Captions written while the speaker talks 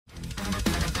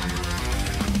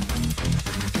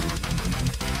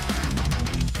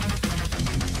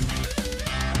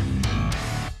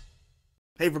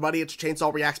Hey everybody, it's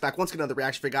Chainsaw Reacts back once again, another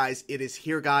reaction for you guys. It is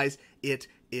here, guys. It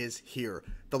is here.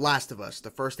 The Last of Us,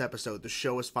 the first episode. The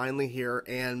show is finally here,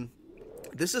 and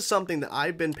this is something that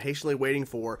I've been patiently waiting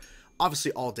for,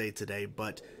 obviously all day today,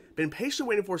 but been patiently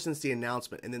waiting for since the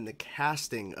announcement, and then the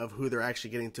casting of who they're actually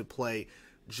getting to play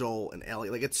Joel and Ellie.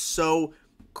 Like, it's so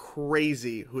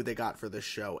crazy who they got for this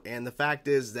show, and the fact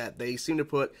is that they seem to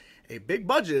put a big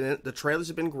budget in it. The trailers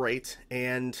have been great,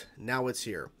 and now it's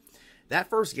here. That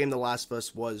first game, The Last of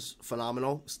Us, was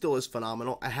phenomenal. Still is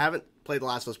phenomenal. I haven't played The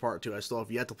Last of Us Part 2. I still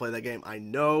have yet to play that game. I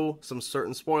know some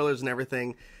certain spoilers and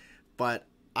everything, but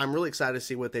I'm really excited to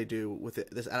see what they do with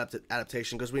this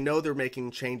adaptation, because we know they're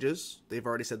making changes. They've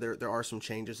already said there are some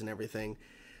changes and everything.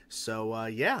 So,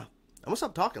 yeah. I'm going to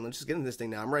stop talking. Let's just get into this thing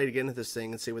now. I'm ready to get into this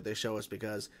thing and see what they show us,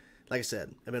 because, like I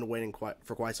said, I've been waiting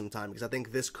for quite some time, because I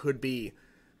think this could be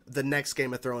the next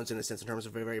Game of Thrones, in a sense, in terms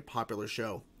of a very popular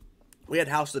show. We had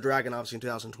House of the Dragon, obviously, in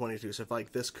 2022, so I feel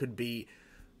like this could be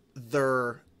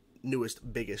their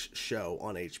newest, biggest show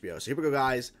on HBO. So here we go,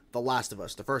 guys. The Last of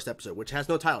Us, the first episode, which has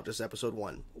no title, just episode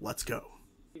 1. Let's go.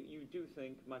 You do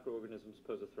think microorganisms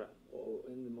pose a threat? Oh,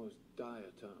 in the most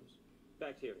dire terms.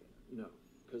 Bacteria? No,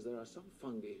 because there are some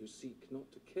fungi who seek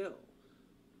not to kill,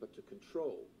 but to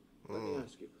control. Let me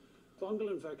ask you, fungal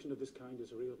infection of this kind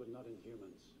is real, but not in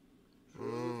humans.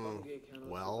 Fungi cannot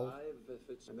survive if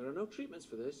it's... And there are no treatments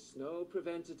for this, no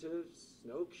preventatives,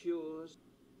 no cures.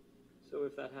 So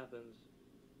if that happens,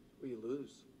 we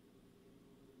lose.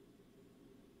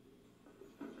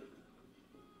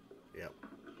 Yep.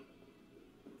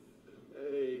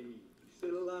 Hey,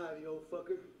 still alive, you old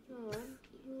fucker? Oh,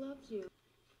 he loves you.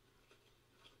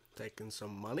 Taking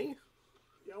some money?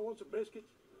 Y'all want some biscuits?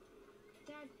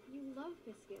 Dad, you love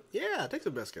biscuits. Yeah, take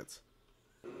some biscuits.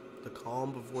 The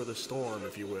calm before the storm,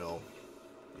 if you will.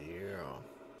 Yeah.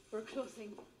 We're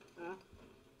closing.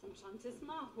 Enchantes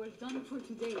Ma, we're done for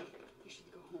today. You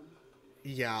should go home.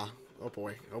 Yeah. Oh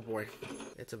boy. Oh boy.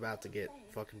 It's about to get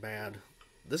fucking bad.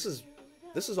 This is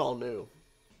all new.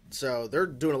 So they're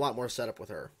doing a lot more setup with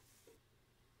her.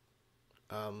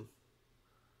 Holy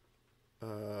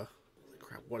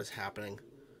crap, what is happening?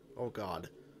 Oh god.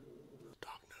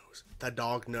 Dog knows. That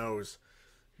dog knows.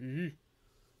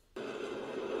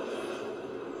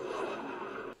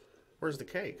 Where's the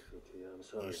cake?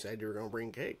 You said you were gonna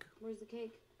bring cake. Where's the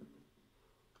cake?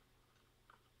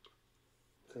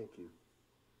 Thank you.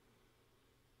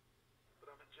 But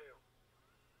I'm in jail.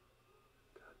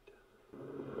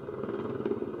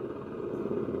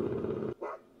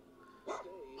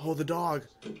 Oh, the dog.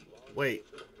 Wait,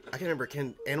 I can't remember.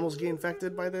 Can animals get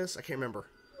infected by this? I can't remember.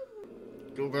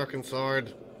 Go back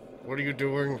inside. What are you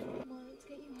doing? Come on, let's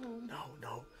get you home. No,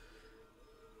 no.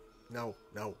 No,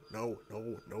 no, no,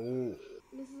 no, no.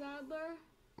 Mrs. Adler?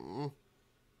 The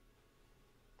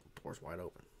door's wide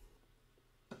open.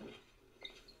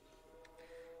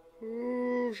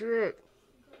 Oh, shit.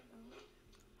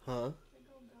 Huh?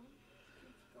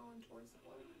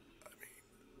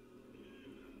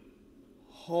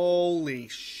 Holy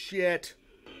shit.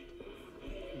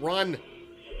 Run.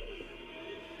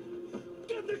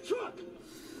 Get the truck!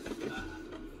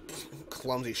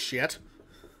 Clumsy shit.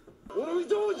 What are we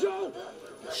doing, Joe?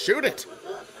 Shoot it.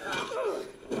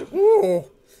 Ooh.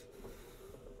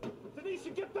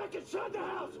 Tanisha, get back inside the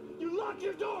house! You lock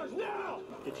your doors now!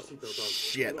 Get your seatbelt on.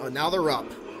 Shit. Oh, now they're up.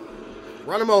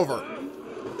 Run him over.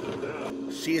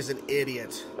 She is an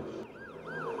idiot.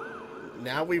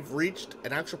 Now we've reached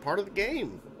an actual part of the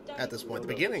game at this point, the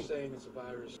beginning. Saying it's a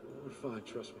virus. We're fine,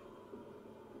 trust me.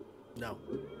 No.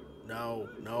 No,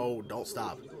 no, don't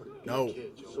stop. No.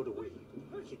 Kids, so do we.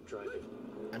 Keep driving.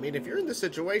 I mean, if you're in this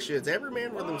situation, it's every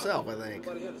man for themselves, I think.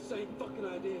 Everybody had the same fucking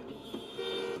idea.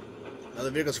 Other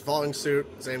vehicles are following suit,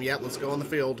 saying, yep, let's go on the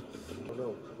field. Oh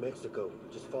no, Mexico.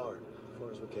 Just far. As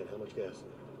far as we can. How much gas?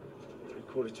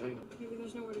 3/4 tank. Maybe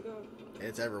there's nowhere to go.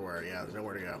 It's everywhere, yeah, there's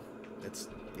nowhere to go. It's,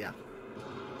 yeah.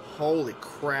 Holy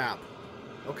crap.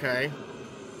 Okay.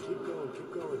 Keep going,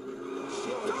 keep going.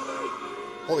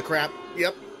 Holy crap.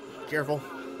 Yep. Careful.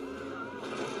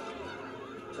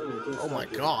 Tell me you can't Oh stop my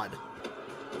yet. god.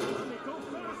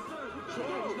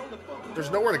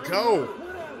 There's nowhere to go.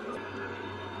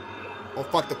 Oh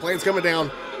fuck, the plane's coming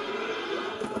down.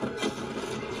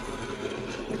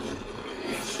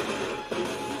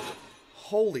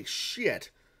 Holy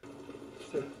shit.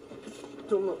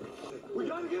 Don't look. We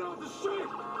gotta get off the street!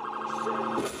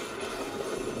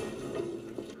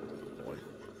 Boy.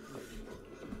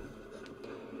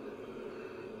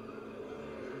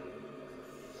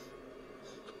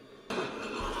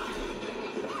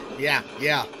 Yeah,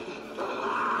 yeah.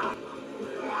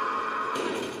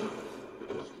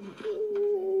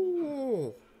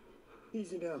 Ooh.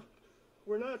 Easy now.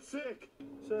 We're not sick,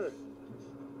 sir.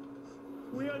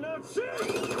 We are not sick!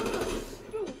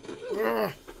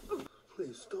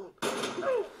 Please, don't.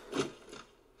 No.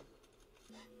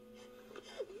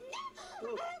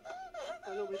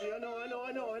 I know, baby. I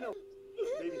know.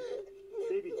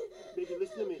 Baby,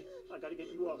 listen to me. I gotta get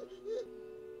you up.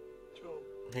 Joe.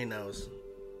 He knows.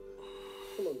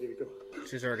 Come on, baby girl.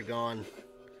 She's already gone.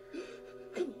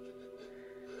 Why you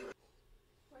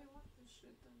want this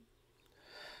shit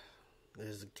then?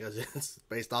 This is because it's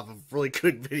based off of a really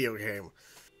good video game.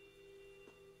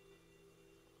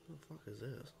 What the fuck is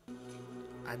this?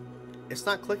 It's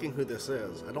not clicking who this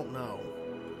is. I don't know.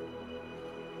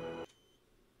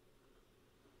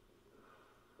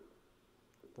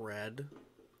 Red.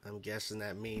 I'm guessing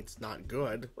that means not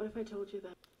good. What if I told you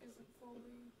that? Isn't fully.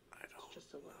 I don't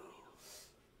Just a little.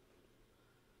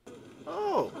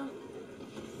 Oh!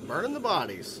 Burning the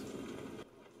bodies.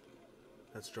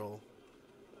 That's Joel.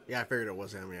 Yeah, I figured it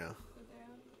was him, yeah.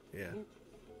 The dad. Yeah.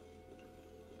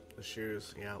 The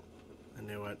shoes, yeah. I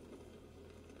knew it.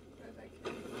 Or that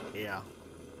kid. Yeah.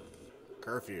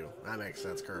 Curfew. That makes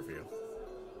sense, curfew.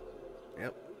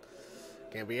 Yep.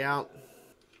 Can't be out.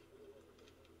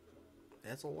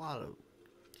 That's a lot of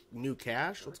new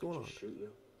cash. What's going on? Shoot you?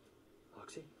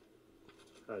 Oxy?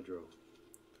 Hydro.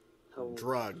 How old?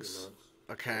 Drugs. 2 months.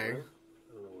 Okay.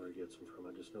 I don't know where he gets them from.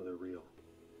 I just know they're real.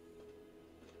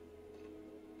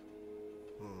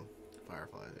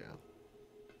 Fireflies, yeah.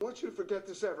 I want you to forget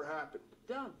this ever happened.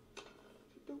 Dumb.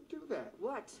 Don't do that.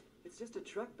 What? It's just a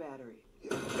truck battery.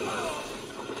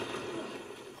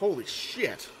 Holy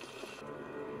shit.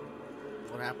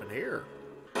 What happened here?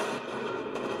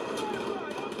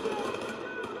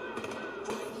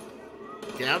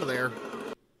 Get out of there.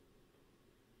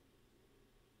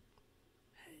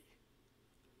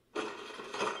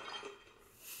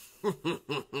 2,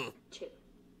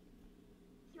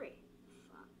 3.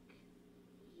 Fuck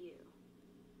you.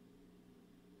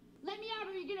 Let me out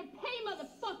or you're gonna pay,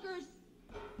 motherfuckers!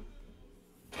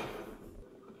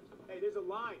 Hey, there's a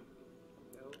line.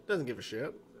 Doesn't give a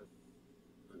shit.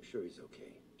 I'm sure he's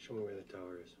okay. Show me where the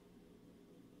tower is.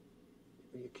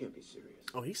 You can't be serious.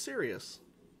 Oh, he's serious.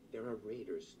 There are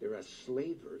raiders. There are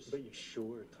slavers. But you're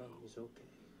sure Tom is okay?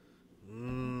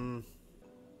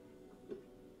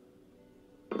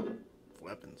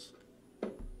 Weapons.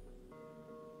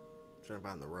 Trying to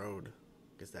find the road.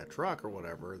 Gets that truck or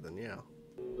whatever, then yeah.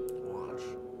 Watch.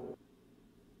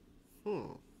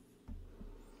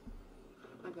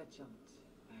 I got jumped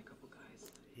by a couple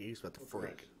guys. He's about to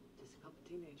freak. Just a couple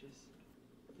teenagers.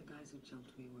 The guys who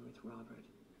jumped me were with Robert.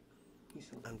 He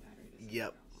sold the battery to someone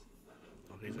Yep. else.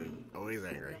 Oh, he's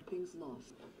angry. Nothing's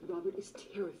lost. Robert is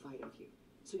terrified of you.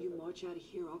 So you march out of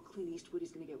here, all Clint Eastwood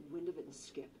is gonna get wind of it and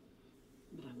skip.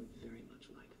 But I would very much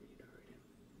like for you to hurt him.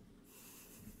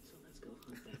 So let's go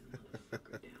hunt that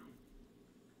motherfucker down.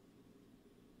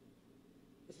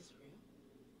 Is this real?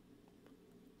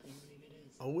 I don't believe it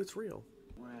is. Oh, it's real.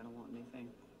 Why I don't want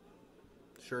anything.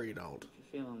 Sure you don't. If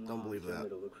you're feeling Don't lost, believe Tell me that.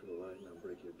 to look for the light and I'll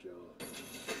break your jaw.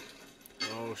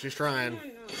 Oh, she's trying.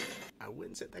 I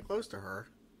wouldn't sit that close to her.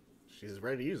 She's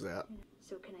ready to use that.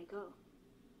 So can I go?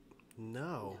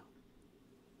 No.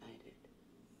 I did.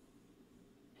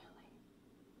 Ellie.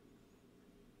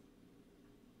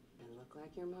 I look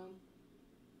like your mom?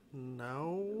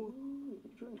 No.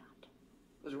 Do not.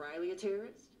 Was Riley a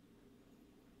terrorist?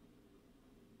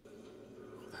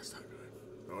 That's not good.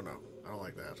 Oh no, I don't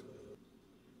like that.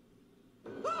 I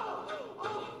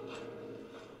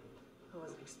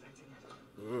wasn't expecting it.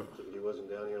 Ugh. He wasn't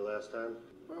down here last time?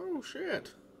 Oh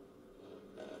shit.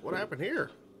 What happened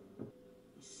here?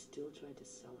 He still tried to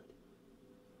sell it.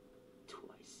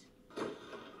 Twice.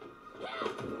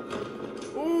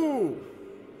 Ooh.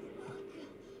 Ellie.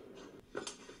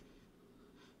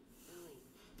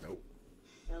 Nope.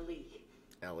 Ellie.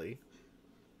 Ellie.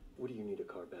 What do you need a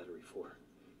car battery for?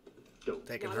 Don't.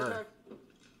 Taking Not her. her.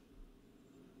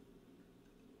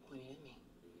 Point at me.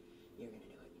 You're gonna do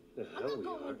it. The I'm hell not you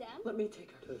going are. with them. Let me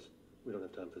take her. Tess, we don't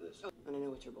have time for this. And I know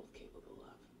what you're both capable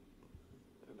of.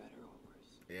 For better or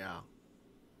worse. Yeah.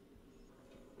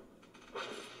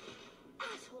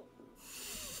 Asshole.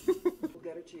 We'll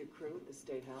get her to your crew at the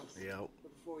State House. Yep.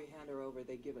 But before we hand her over,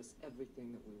 they give us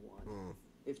everything that we want. Mm.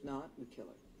 If not, we kill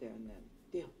her. There and then.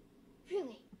 Deal.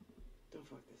 Really? Don't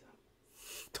fuck this up.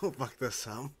 Don't fuck this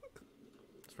up.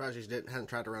 Surprised she hasn't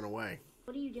tried to run away.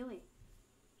 What are you doing?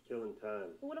 Killing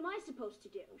time. Well, what am I supposed to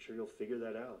do? I'm sure you'll figure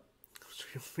that out.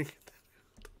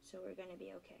 So we're gonna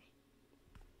be okay.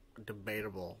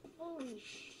 Debatable. Holy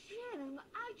shit, I'm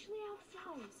actually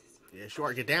outside. Yeah,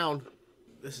 sure. Get down.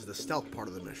 This is the stealth part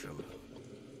of the mission.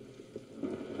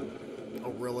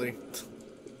 Oh, really?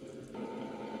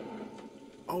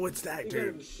 Oh, it's that You gotta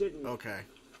dude. be shitting me. Okay.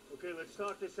 Okay, let's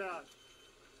talk this out.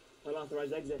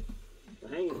 Unauthorized exit. We're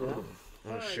hanging for that. Oh,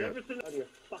 Alright, shit. everything Out of your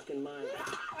fucking mind.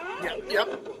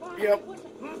 Yep.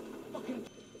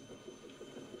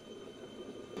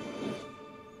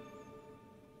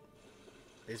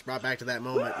 He's brought back to that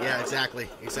moment. Yeah, exactly.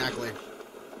 No,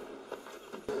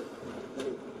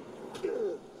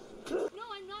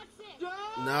 I'm not sick.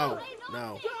 No. I'm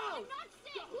not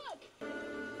sick. Look.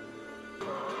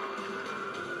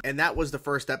 And that was the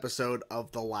first episode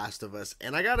of The Last of Us.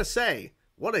 And I gotta say,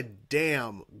 what a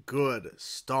damn good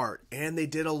start. And they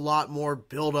did a lot more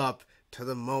build up to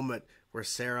the moment where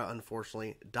Sarah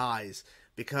unfortunately dies.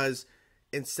 Because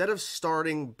instead of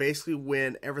starting basically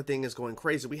when everything is going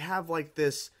crazy, we have like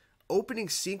this opening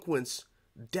sequence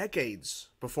decades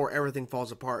before everything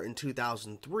falls apart in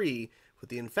 2003 with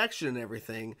the infection and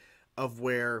everything, of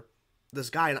where this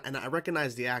guy, and I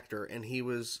recognize the actor, and he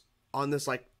was on this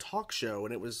like talk show,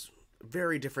 and it was a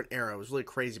very different era. It was really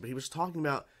crazy, but he was talking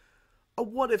about a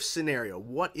what if scenario.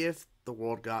 What if the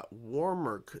world got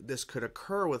warmer? This could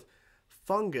occur with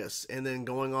fungus, and then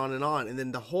going on, and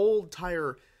then the whole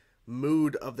entire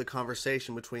mood of the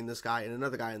conversation between this guy and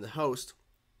another guy and the host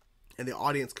and the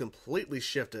audience completely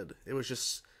shifted. It was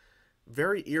just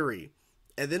very eerie.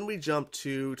 And then we jump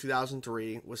to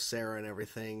 2003 with Sarah and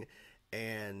everything,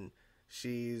 and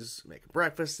she's making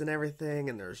breakfast and everything,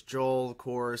 and there's Joel, of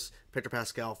course. Pedro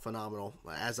Pascal, phenomenal,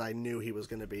 as I knew he was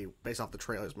going to be based off the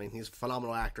trailers. I mean, he's a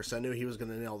phenomenal actor, so I knew he was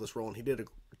going to nail this role, and he did a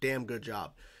damn good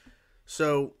job.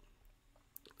 So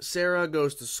Sarah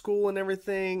goes to school and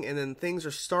everything, and then things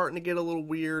are starting to get a little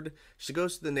weird. She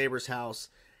goes to the neighbor's house,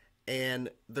 and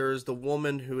there's the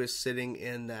woman who is sitting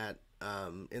in that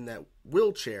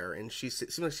wheelchair, and she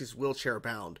seems like she's wheelchair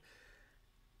bound.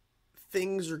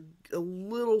 Things are a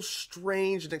little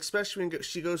strange, and especially when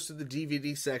she goes to the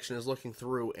DVD section, is looking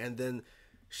through, and then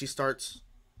she starts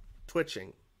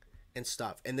twitching and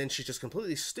stuff, and then she's just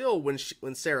completely still when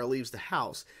Sarah leaves the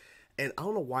house. And I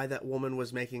don't know why that woman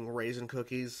was making raisin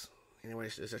cookies.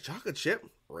 Anyways, it's a chocolate chip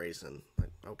raisin.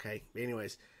 Like, okay.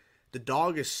 Anyways, the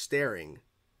dog is staring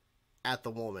at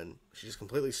the woman. She's just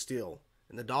completely still.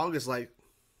 And the dog is like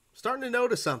starting to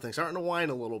notice something, starting to whine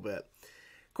a little bit.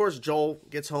 Of course, Joel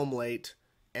gets home late,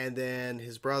 and then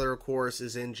his brother, of course,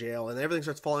 is in jail, and everything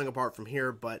starts falling apart from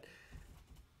here, but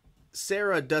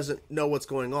Sarah doesn't know what's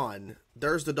going on.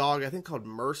 There's the dog, I think called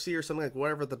Mercy or something, like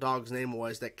whatever the dog's name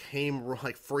was, that came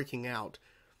like freaking out.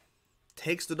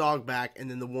 Takes the dog back,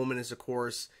 and then the woman is, of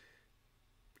course,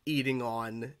 eating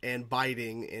on and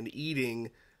biting and eating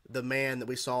the man that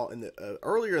we saw in the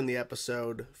earlier in the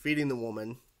episode, feeding the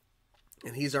woman.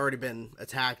 And he's already been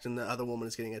attacked, and the other woman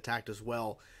is getting attacked as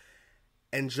well.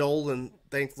 And Joel, and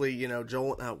thankfully,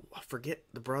 Joel, I forget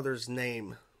the brother's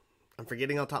name. I'm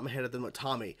forgetting on top of my head of them,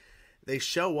 Tommy. They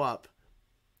show up.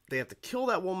 They have to kill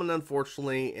that woman,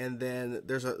 unfortunately, and then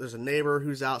there's a neighbor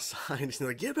who's outside, and they're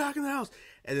like, get back in the house.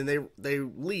 And then they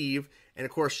leave, and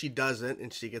of course she doesn't,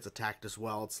 and she gets attacked as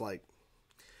well. It's like,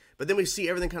 but then we see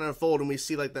everything kind of unfold, and we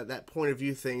see like that point of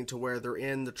view thing to where they're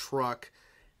in the truck,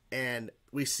 and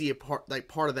we see a part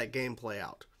of that game play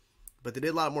out. But they did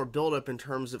a lot more build up in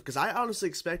terms of, because I honestly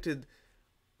expected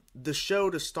the show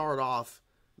to start off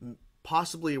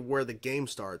possibly where the game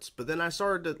starts, but then I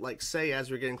started to say, as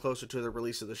we're getting closer to the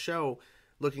release of the show,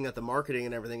 looking at the marketing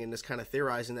and everything, and just kind of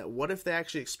theorizing that what if they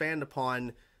actually expand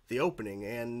upon the opening?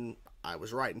 And I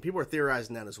was right, and people are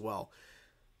theorizing that as well.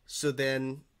 So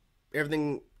then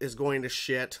everything is going to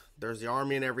shit. There's the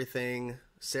army and everything.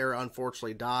 Sarah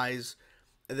unfortunately dies,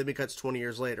 and then it cuts 20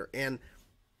 years later. And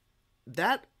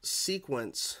that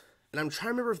sequence, and I'm trying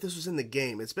to remember if this was in the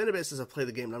game. It's been a bit since I played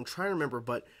the game, and I'm trying to remember,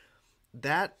 but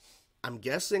that, I'm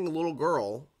guessing a little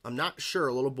girl, I'm not sure,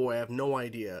 a little boy, I have no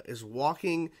idea, is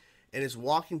walking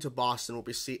to Boston, where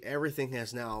we see everything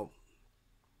has now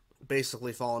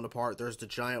basically fallen apart. There's the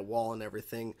giant wall and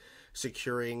everything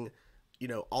securing,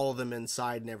 all of them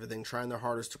inside and everything, trying their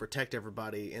hardest to protect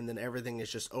everybody, and then everything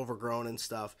is just overgrown and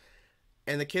stuff.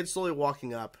 And the kid's slowly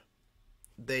walking up.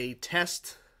 They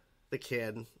test the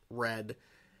kid, Red,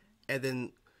 and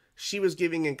then she was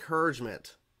giving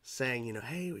encouragement, saying,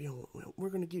 hey, we're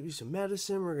going to give you some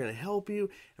medicine, we're going to help you,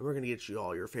 and we're going to get you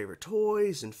all your favorite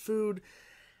toys and food.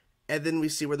 And then we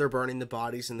see where they're burning the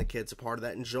bodies, and the kid's a part of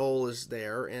that, and Joel is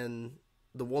there, and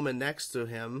the woman next to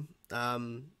him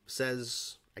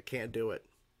says, I can't do it.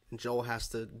 And Joel has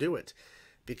to do it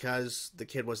because the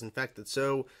kid was infected.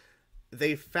 So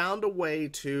they found a way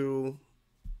to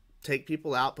take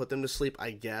people out, put them to sleep,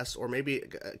 I guess, or maybe,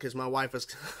 because my wife was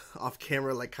off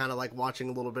camera, kind of watching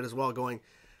a little bit as well, going,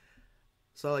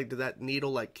 so did that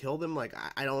needle kill them? I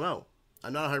don't know.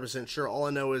 I'm not 100% sure. All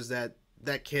I know is that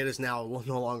that kid is now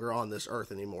no longer on this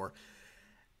earth anymore.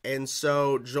 And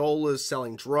so Joel is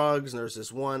selling drugs, and there's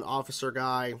this one officer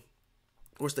guy.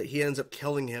 Of course, that he ends up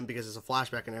killing him because it's a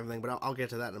flashback and everything, but I'll get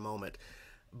to that in a moment.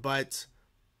 But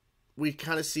we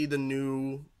kind of see the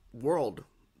new world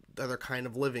that they're kind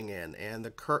of living in, and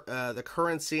the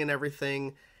currency and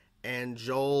everything, and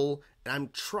Joel,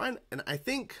 and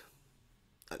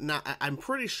I'm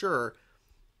pretty sure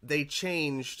they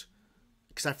changed,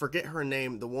 because I forget her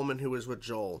name, the woman who was with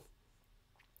Joel.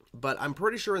 But I'm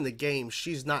pretty sure in the game,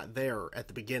 she's not there at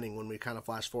the beginning when we kind of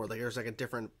flash forward. Like, there's like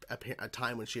a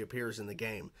time when she appears in the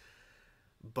game.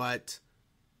 But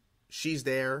she's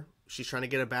there. She's trying to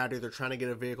get a battery. They're trying to get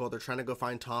a vehicle. They're trying to go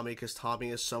find Tommy because Tommy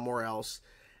is somewhere else.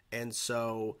 And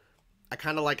so I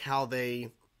kind of like how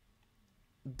they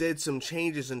did some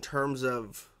changes in terms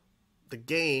of the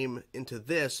game into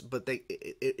this, but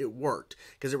it worked.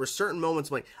 Because there were certain moments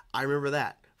I'm like, I remember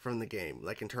that from the game,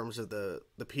 like in terms of the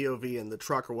POV and the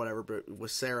truck or whatever, but with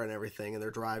Sarah and everything, and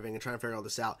they're driving and trying to figure all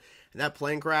this out. And that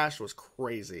plane crash was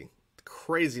crazy.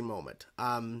 Crazy moment.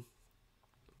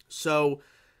 So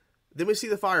then we see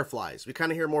the Fireflies. We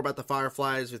kind of hear more about the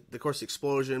Fireflies with, of course, the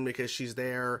explosion, because she's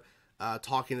there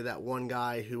talking to that one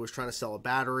guy who was trying to sell a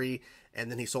battery,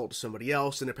 and then he sold it to somebody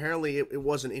else, and apparently it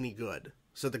wasn't any good.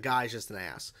 So the guy's just an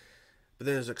ass. But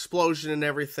then there's an explosion and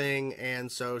everything,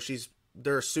 and so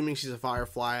they're assuming she's a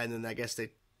Firefly, and then I guess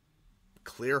they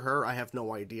clear her. I have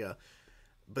no idea.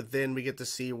 But then we get to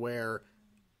see where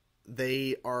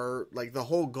they are, like, the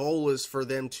whole goal is for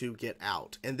them to get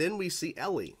out. And then we see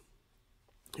Ellie,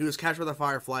 who is captured by the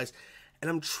Fireflies.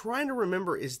 And I'm trying to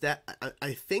remember,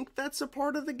 I think that's a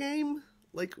part of the game?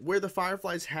 Like, where the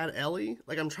Fireflies had Ellie?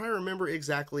 Like, I'm trying to remember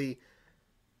exactly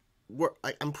where,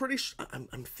 I'm pretty sure,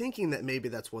 I'm thinking that maybe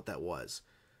that's what that was.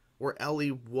 Where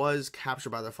Ellie was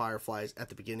captured by the Fireflies at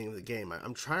the beginning of the game.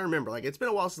 I'm trying to remember. Like, it's been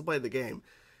a while since I played the game.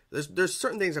 There's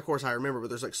certain things, of course, I remember, but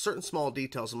there's, like, certain small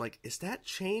details. I'm like, is that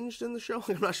changed in the show?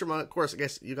 I'm not sure. Of course, I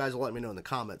guess you guys will let me know in the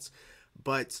comments.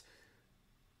 But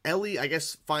Ellie, I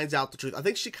guess, finds out the truth. I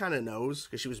think she kind of knows,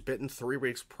 because she was bitten 3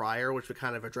 weeks prior, which we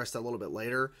kind of addressed that a little bit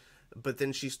later. But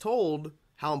then she's told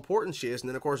how important she is. And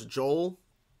then, of course, Joel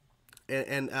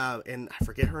and I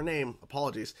forget her name,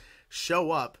 apologies, show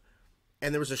up.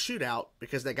 And there was a shootout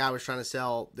because that guy was trying to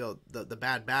sell the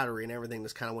bad battery, and everything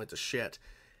just kind of went to shit.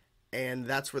 And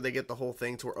that's where they get the whole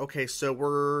thing to where, okay,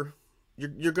 so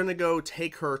you're going to go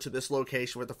take her to this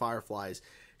location with the Fireflies.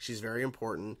 She's very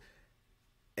important.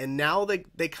 And now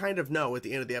they kind of know at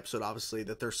the end of the episode, obviously,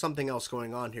 that there's something else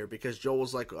going on here, because Joel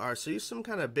was like, all right, so you're some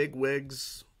kind of big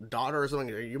wig's daughter or something.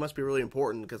 You must be really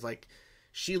important, because, like,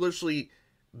 she literally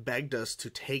begged us to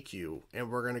take you, and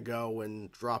we're going to go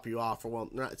and drop you off. Or, well,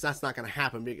 that's not going to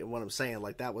happen. What I'm saying,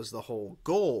 like, that was the whole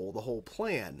goal, the whole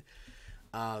plan.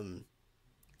 And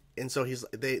so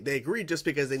they agreed just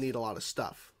because they need a lot of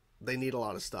stuff. They need a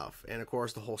lot of stuff. And, of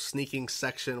course, the whole sneaking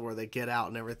section where they get out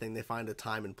and everything, they find a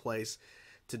time and place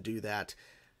to do that.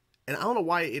 And I don't know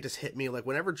why it just hit me, like,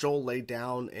 whenever Joel laid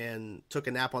down and took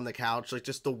a nap on the couch, like,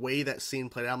 just the way that scene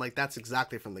played out, I'm like, that's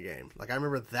exactly from the game. Like, I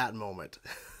remember that moment.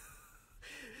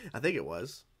 I think it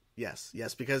was. Yes,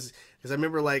 because I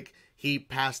remember, like, he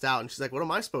passed out, and she's like, what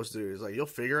am I supposed to do? He's like, you'll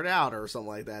figure it out, or something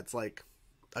like that. It's like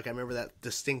I remember that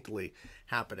distinctly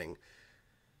happening.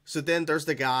 So then there's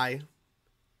the guy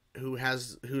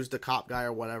who's the cop guy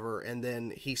or whatever, and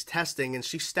then he's testing, and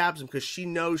she stabs him because she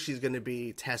knows she's going to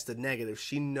be tested negative.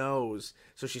 She knows,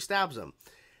 so she stabs him.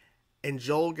 And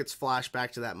Joel gets flashed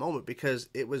back to that moment, because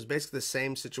it was basically the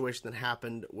same situation that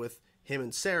happened with him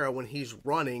and Sarah when he's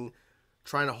running,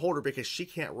 trying to hold her because she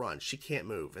can't run, she can't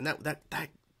move. And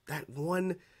that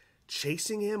one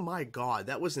chasing him, my God,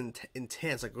 that was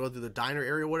intense. Like, go through the diner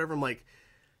area or whatever. I'm like,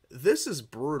 this is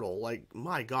brutal. Like,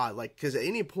 my God, like, because at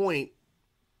any point,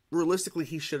 realistically,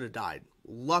 he should have died.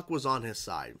 Luck was on his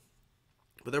side.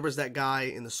 But there was that guy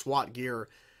in the SWAT gear,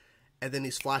 and then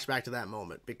he's flashed back to that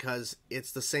moment, because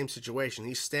it's the same situation.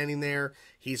 He's standing there,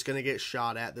 he's going to get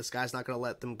shot at, this guy's not going to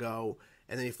let them go,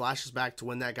 and then he flashes back to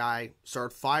when that guy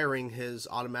started firing his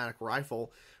automatic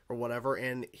rifle or whatever,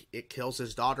 and it kills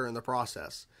his daughter in the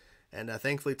process. And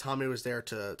thankfully, Tommy was there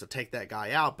to take that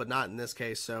guy out, but not in this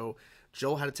case, so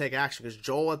Joel had to take action, because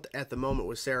Joel at the moment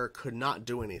with Sarah could not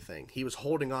do anything. He was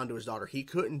holding on to his daughter. He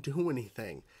couldn't do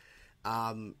anything.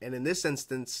 And in this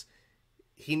instance,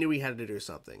 he knew he had to do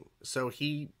something. So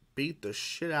he beat the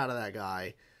shit out of that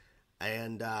guy.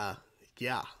 And,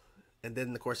 yeah. And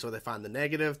then, of course, so they find the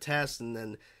negative test, and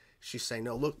then she's saying,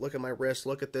 no, look at my wrist.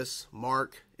 Look at this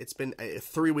mark. It's been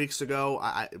 3 weeks ago.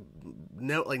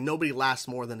 Nobody lasts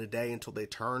more than a day until they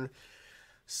turn.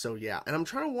 So, yeah. And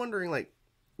I'm wondering, like,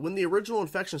 when the original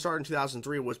infection started in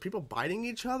 2003, was people biting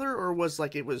each other, or was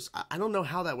like it was? I don't know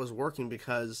how that was working,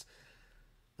 because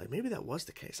like maybe that was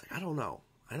the case. Like I don't know.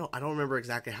 I don't remember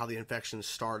exactly how the infection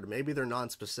started. Maybe they're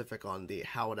non-specific on the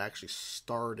how it actually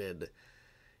started.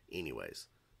 Anyways,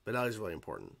 but that is really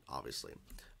important, obviously.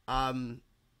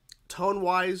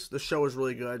 Tone-wise, the show is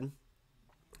really good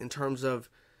in terms of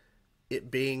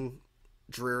it being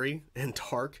dreary and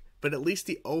dark, but at least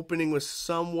the opening was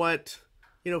somewhat,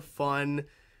 fun,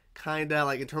 kind of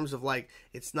like in terms of like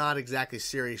it's not exactly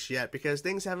serious yet because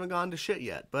things haven't gone to shit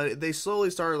yet, but they slowly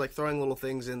started like throwing little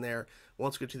things in there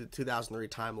once we get to the 2003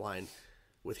 timeline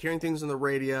with hearing things on the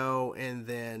radio, and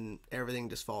then everything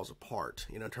just falls apart,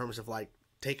 in terms of like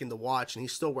taking the watch, and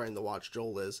he's still wearing the watch,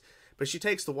 Joel is, but she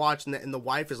takes the watch, and the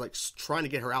wife is like trying to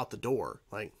get her out the door.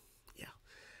 Like, yeah,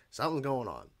 something's going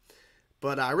on.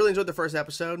 But I really enjoyed the first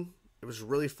episode. It was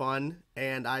really fun,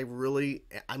 and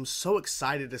I'm so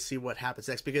excited to see what happens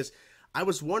next, because I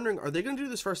was wondering, are they going to do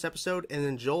this first episode, and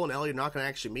then Joel and Ellie are not going to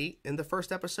actually meet in the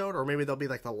first episode, or maybe they'll be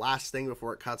like the last thing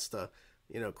before it cuts to,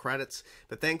 credits.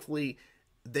 But thankfully,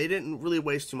 they didn't really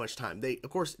waste too much time. They, of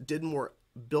course, did more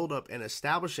build up and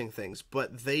establishing things,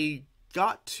 but they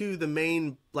got to the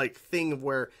main like thing of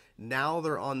where now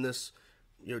they're on this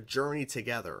journey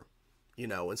together,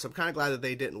 and so I'm kind of glad that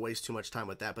they didn't waste too much time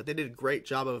with that. But they did a great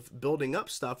job of building up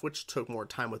stuff, which took more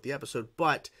time with the episode,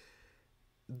 but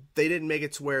they didn't make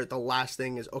it to where the last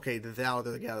thing is okay, now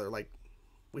they're together. Like,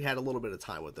 we had a little bit of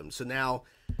time with them, so now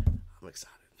I'm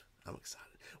excited.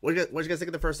 What did you guys think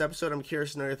of the first episode? I'm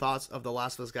curious to know your thoughts of The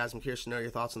Last of Us, guys. I'm curious to know your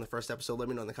thoughts on the first episode. Let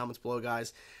me know in the comments below,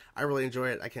 guys. I really enjoy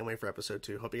it. I can't wait for episode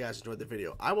 2. Hope you guys enjoyed the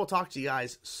video. I will talk to you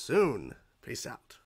guys soon. Peace out.